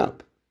hooking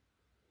up.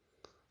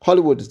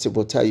 Hollywood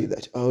will tell you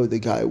that, the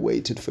guy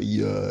waited for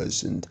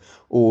years,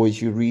 or if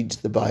you read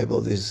the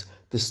Bible, there's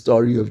the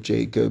story of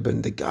Jacob,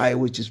 and the guy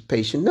was just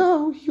patient.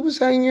 No, he was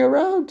hanging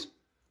around.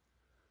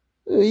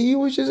 He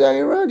was just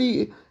hanging around.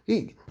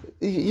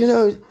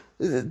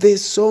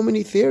 There's so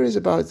many theories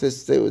about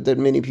this that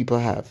many people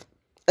have.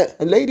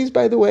 And ladies,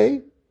 by the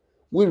way,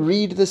 we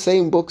read the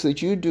same books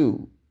that you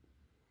do.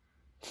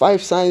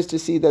 5 signs to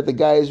see that the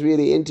guy is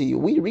really into you.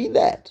 We read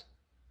that.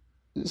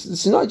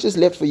 It's not just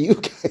left for you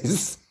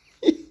guys.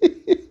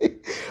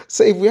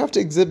 So if we have to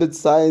exhibit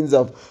signs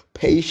of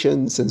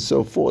patience and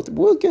so forth,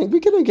 we're going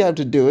to have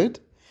to do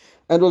it.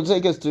 And it'll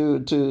take us to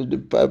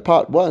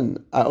part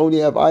 1. I only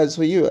have eyes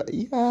for you.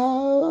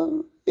 Yeah,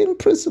 in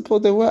principle,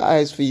 there were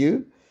eyes for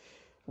you.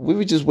 We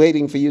were just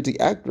waiting for you to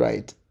act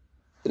right.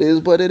 It is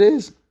what it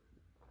is.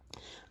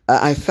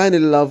 I fell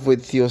in love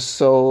with your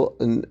soul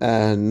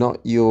and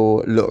not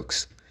your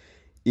looks.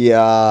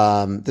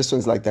 Yeah, this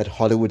one's like that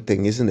Hollywood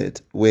thing, isn't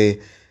it? Where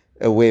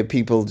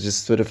people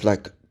just sort of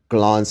like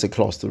glance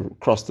across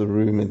the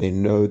room and they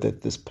know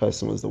that this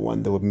person was the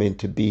one they were meant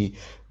to be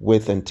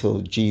with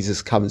until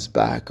Jesus comes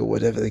back, or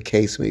whatever the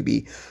case may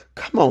be.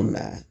 Come on,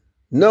 man.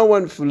 No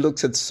one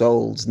looks at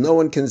souls. No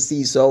one can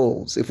see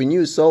souls. If we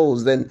knew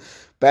souls, then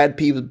bad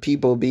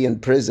people be in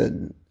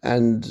prison,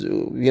 and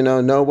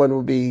no one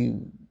will be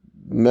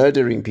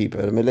murdering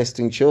people,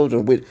 molesting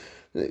children.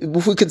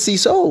 If we could see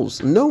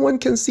souls, no one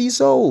can see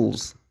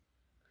souls.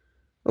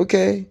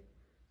 Okay.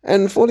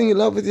 And falling in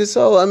love with your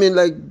soul. I mean,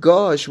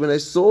 gosh, when I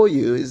saw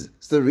you,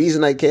 it's the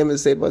reason I came and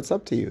said what's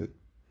up to you.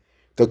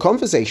 The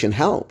conversation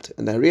helped,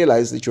 and I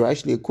realized that you're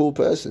actually a cool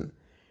person.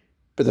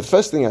 But the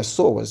first thing I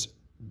saw was,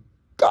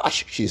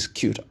 gosh, she's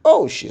cute.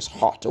 Oh, she's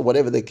hot, or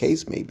whatever the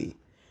case may be.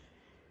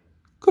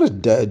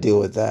 Got to deal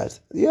with that.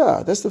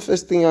 Yeah, that's the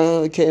first thing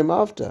I came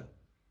after.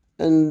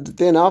 And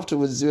then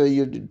afterwards,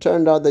 you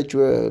turned out that you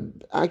were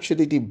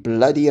actually the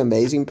bloody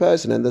amazing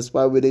person, and that's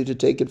why we need to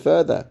take it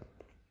further.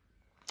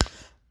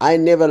 I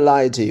never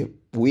lied to you.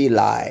 We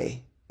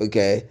lie,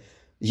 okay?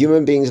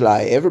 Human beings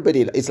lie.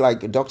 Everybody, it's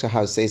like Dr.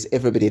 House says,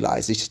 everybody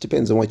lies. It just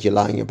depends on what you're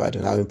lying about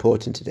and how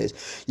important it is.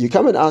 You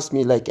come and ask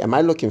me, am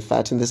I looking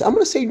fat in this? I'm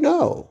going to say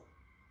no.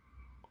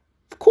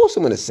 Of course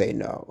I'm going to say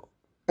no.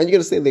 And you're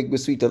going to say they were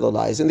sweet little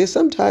lies. And there's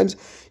sometimes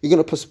you're going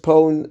to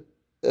postpone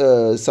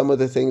some of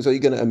the things, or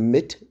you're going to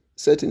omit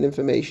certain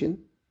information.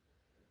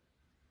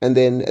 And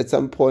then at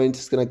some point,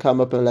 it's going to come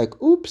up and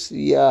oops,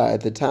 yeah,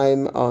 at the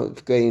time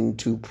of going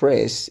to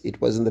press, it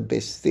wasn't the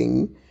best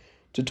thing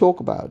to talk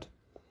about.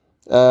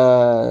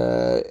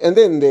 And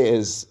then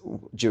there's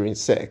during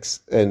sex,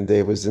 and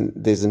there's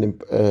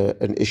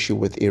an issue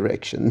with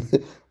erection.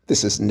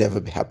 This has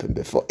never happened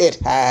before. It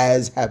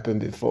has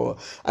happened before.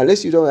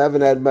 Unless you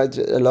haven't had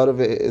a lot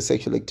of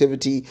sexual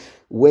activity,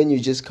 when you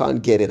just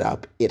can't get it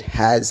up, it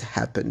has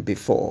happened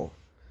before.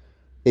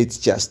 It's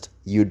just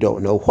you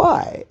don't know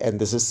why. And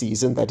there's a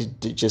season that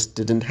it just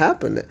didn't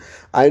happen.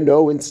 I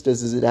know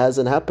instances it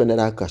hasn't happened,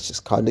 and I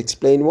just can't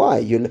explain why.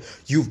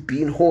 You've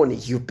been horny,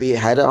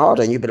 had a heart,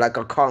 and you've been like,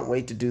 I can't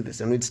wait to do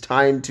this. And it's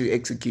time to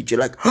execute. You're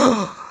like,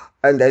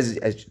 and as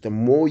the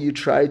more you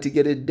try to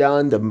get it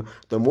done,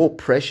 the more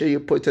pressure you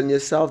put on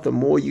yourself, the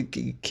more you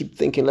keep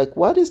thinking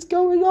what is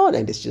going on?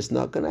 And it's just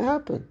not going to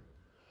happen.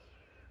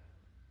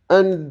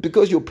 And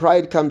because your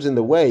pride comes in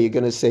the way, you're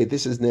going to say,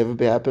 this has never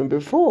happened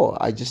before.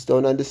 I just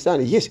don't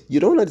understand it. Yes, you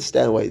don't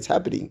understand why it's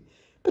happening,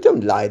 but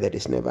don't lie that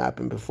it's never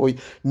happened before.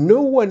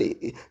 No one,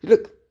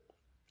 look,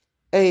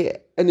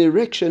 an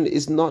erection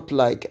is not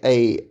like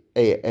a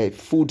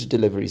food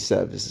delivery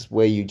service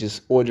where you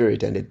just order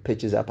it and it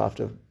pitches up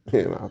after.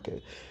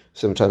 Okay,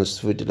 sometimes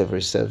food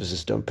delivery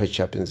services don't pitch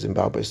up in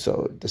Zimbabwe,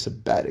 so that's a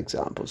bad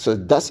example. So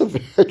that's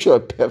actually a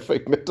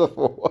perfect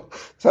metaphor.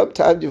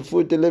 Sometimes your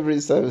food delivery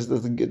service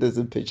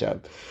doesn't pitch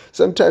up.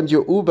 Sometimes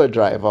your Uber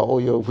driver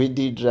or your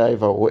Windy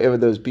driver or whoever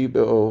those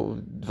people, or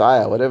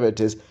Via, whatever it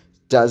is,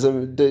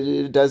 doesn't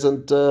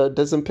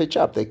pitch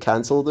up. They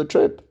cancel the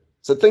trip.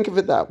 So think of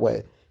it that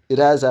way. It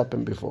has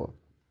happened before.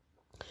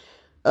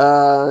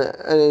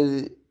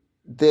 And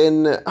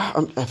then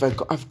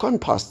I've gone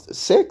past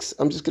 6.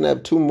 I'm just going to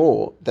have 2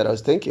 more that I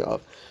was thinking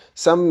of.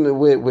 Some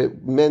where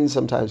men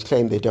sometimes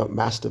claim they don't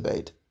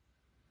masturbate.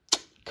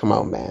 Come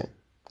on, man.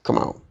 Come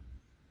on.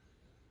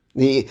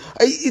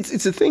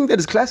 It's a thing that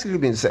has classically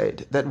been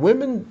said that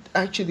women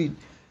actually,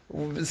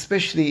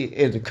 especially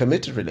in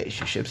committed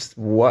relationships,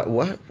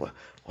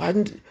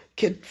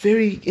 get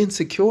very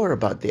insecure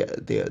about their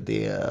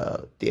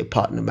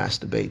partner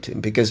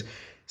masturbating, because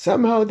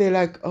somehow they're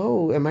like,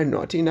 oh, am I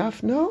not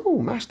enough? No,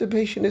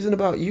 masturbation isn't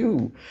about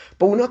you.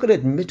 But we're not going to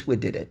admit we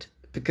did it,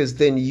 because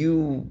then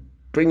you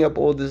bring up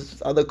all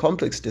these other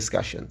complex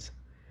discussions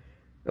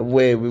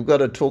where we've got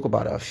to talk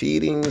about our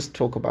feelings,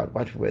 talk about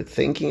what we're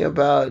thinking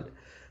about.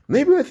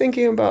 Maybe we're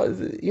thinking about,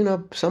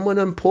 someone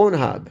on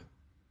Pornhub.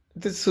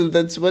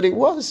 That's what it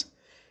was.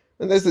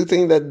 And that's the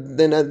thing that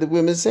then the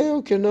women say,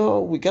 okay, no,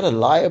 we got to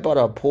lie about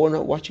our porn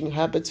watching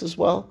habits as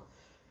well.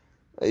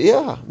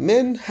 Yeah,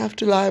 men have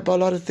to lie about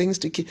a lot of things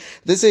to keep.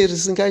 They say the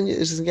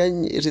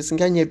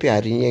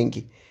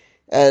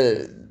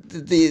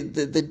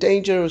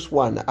dangerous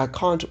one. I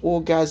can't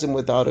orgasm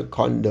without a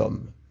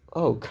condom.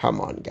 Oh, come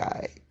on,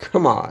 guy.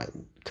 Come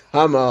on.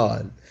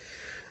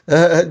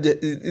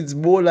 It's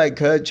more like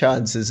her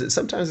chances.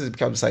 Sometimes it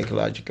becomes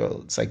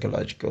psychological,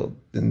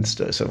 and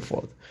so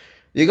forth.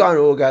 You can't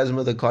orgasm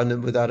with a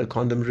condom without a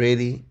condom,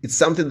 really. It's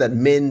something that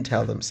men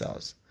tell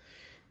themselves.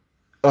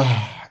 No.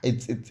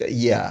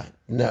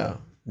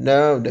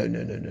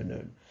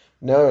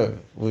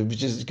 We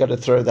just got to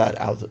throw that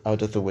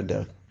out of the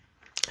window.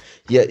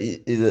 Yeah,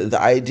 the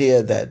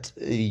idea that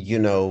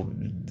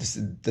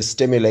the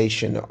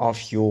stimulation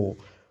of your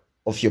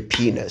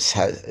penis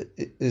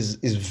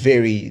is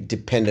very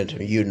dependent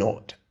on you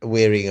not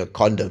wearing a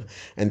condom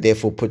and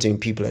therefore putting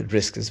people at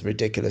risk is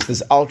ridiculous.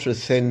 This ultra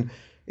thin.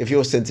 If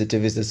your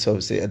sensitivity is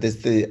associated,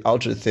 there's the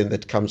ultra thin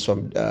that comes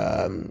from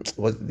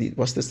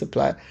what's the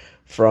supply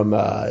from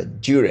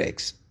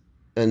Durex,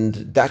 and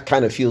that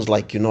kind of feels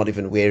like you're not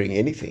even wearing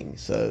anything.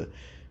 So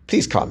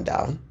please calm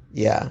down.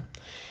 Yeah.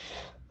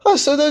 Oh,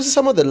 so those are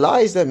some of the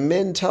lies that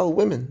men tell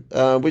women.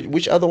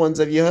 Which other ones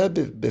have you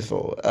heard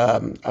before? I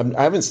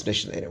haven't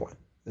snitched on anyone.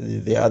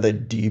 The other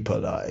deeper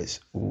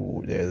lies,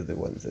 they're the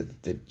ones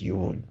that you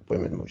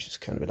women will just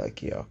kind of be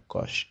like, yeah,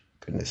 gosh,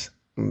 goodness.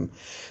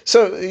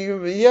 So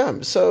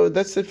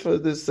that's it for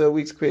this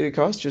week's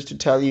Querycast. Just to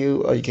tell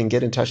you, you can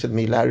get in touch with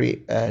me,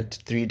 Larry, at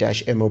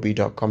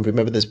 3-mob.com.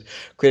 Remember, this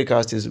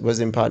Querycast was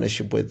in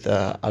partnership with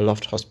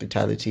Aloft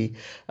Hospitality.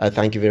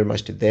 Thank you very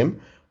much to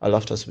them.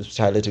 Aloft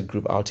Hospitality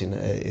Group out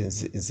in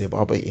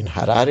Zimbabwe, in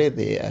Harare,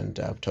 there, and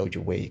I've told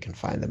you where you can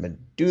find them and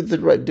do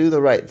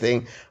the right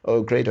thing.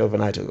 Oh, great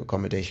overnight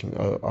accommodation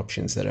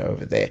options that are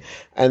over there.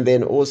 And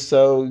then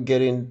also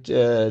get in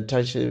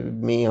touch with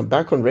me. I'm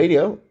back on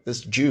radio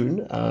this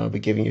June. I'll be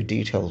giving you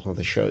details of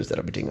the shows that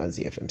I'll be doing on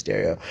ZFM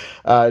Stereo.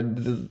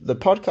 The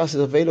podcast is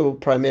available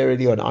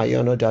primarily on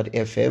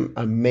iono.fm.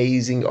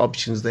 Amazing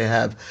options they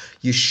have.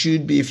 You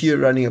should be, if you're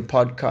running a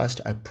podcast,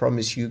 I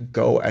promise you,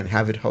 go and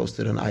have it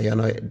hosted on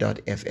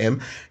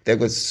iono.fm. They've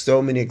got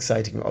so many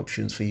exciting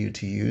options for you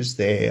to use.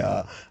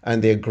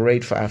 And they're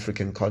great for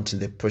African content.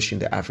 They're pushing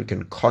the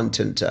African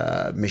content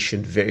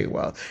mission very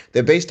well.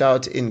 They're based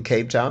out in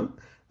Cape Town.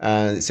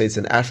 So it's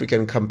an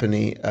African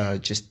company.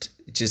 Just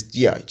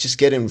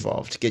get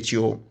involved, get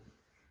your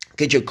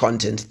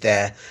content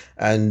there,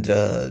 and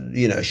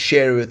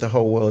share it with the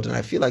whole world. And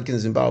I feel like in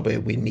Zimbabwe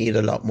we need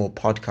a lot more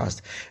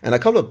podcasts, and a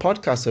couple of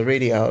podcasts are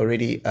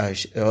already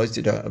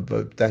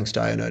hosted thanks to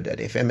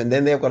iono.fm. And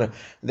then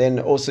then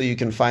also you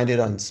can find it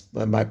on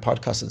my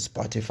podcast on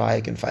Spotify.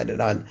 You can find it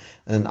on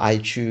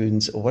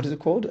iTunes, or what is it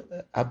called,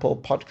 Apple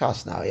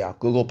Podcasts now,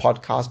 Google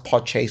Podcasts,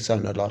 Podchaser,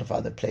 and a lot of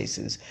other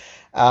places.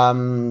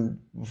 On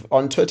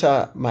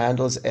Twitter, my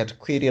handle is at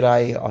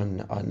Quirirai,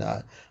 on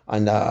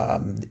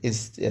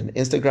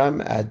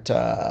Instagram at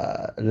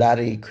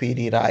Larry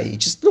Quirirai.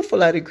 Just look for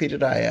Larry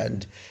Quirirai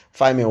and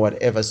find me on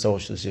whatever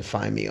socials you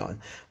find me on.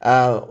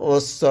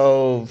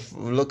 Also,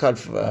 look out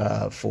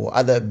for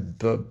other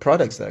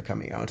products that are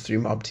coming out.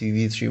 3Mob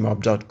TV,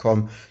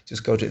 3Mob.com.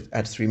 Just go to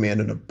at 3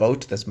 Men on a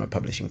Boat. That's my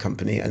publishing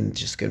company, and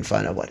just go and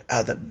find out what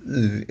other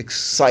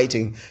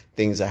exciting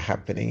things are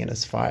happening, and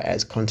as far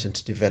as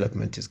content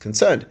development is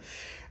concerned.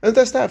 And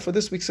that's that for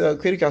this week's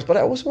Querycast. But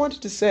I also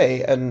wanted to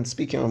say, and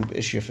speaking on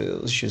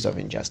issues of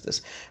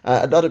injustice,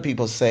 a lot of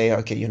people say,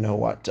 okay, you know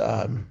what,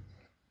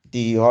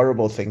 the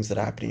horrible things that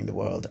are happening in the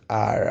world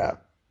are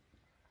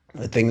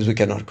things we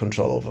cannot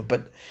control over.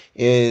 But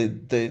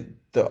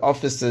the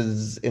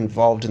officers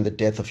involved in the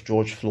death of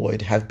George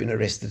Floyd have been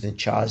arrested and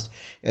charged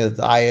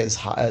as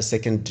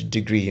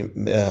second-degree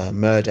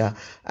murder,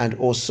 and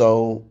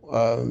also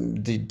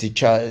the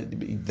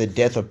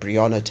death of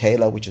Breonna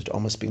Taylor, which had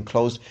almost been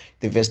closed.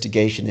 The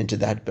investigation into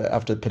that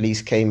after the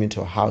police came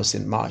into a house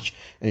in March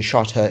and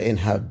shot her in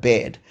her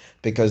bed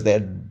because they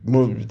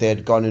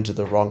had gone into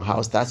the wrong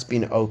house. That's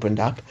been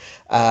opened up.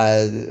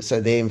 So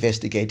they're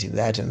investigating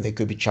that, and there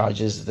could be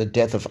charges. The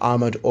death of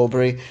Ahmaud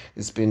Arbery,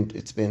 it's been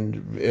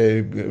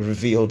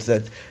revealed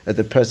that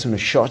the person who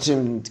shot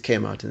him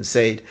came out and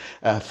said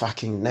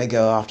fucking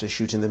nigger after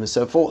shooting them and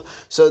so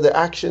forth. So the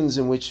actions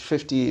in which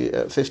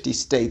 50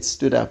 states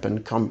stood up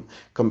and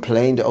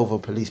complained over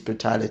police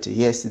brutality.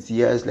 Yes, it's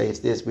years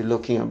later. Yes, we're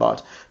looking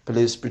about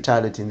police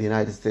brutality in the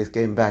United States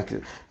going back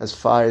as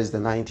far as the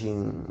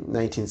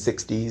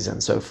 1960s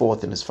and so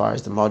forth, and as far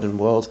as the modern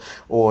world,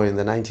 or in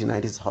the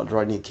 1990s,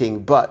 Rodney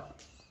King. But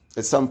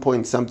at some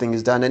point, something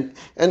is done.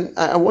 And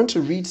I want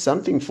to read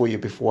something for you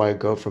before I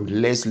go, from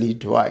Leslie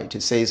Dwight, who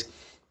says,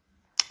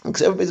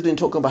 because everybody's been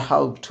talking about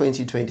how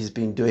 2020 has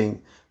been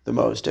doing the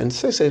most. And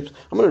so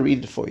I'm going to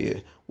read it for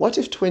you. What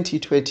if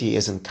 2020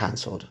 isn't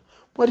cancelled?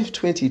 What if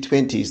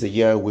 2020 is the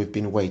year we've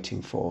been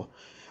waiting for?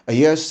 A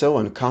year so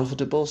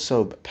uncomfortable,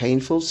 so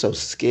painful, so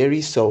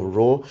scary, so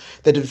raw,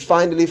 that it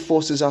finally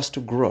forces us to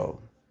grow.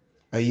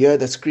 A year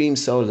that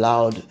screams so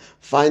loud,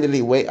 finally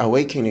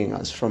awakening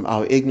us from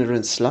our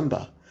ignorant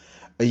slumber.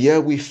 A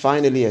year we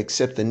finally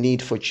accept the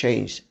need for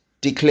change,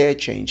 declare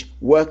change,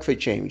 work for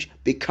change,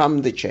 become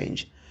the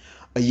change.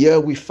 A year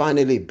we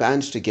finally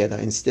band together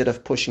instead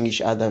of pushing each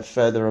other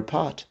further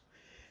apart.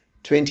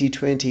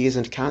 2020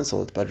 isn't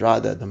cancelled, but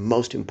rather the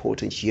most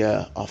important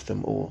year of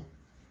them all.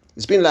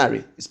 It's been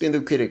Larry. It's been the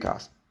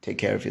Querycast. Take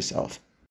care of yourself.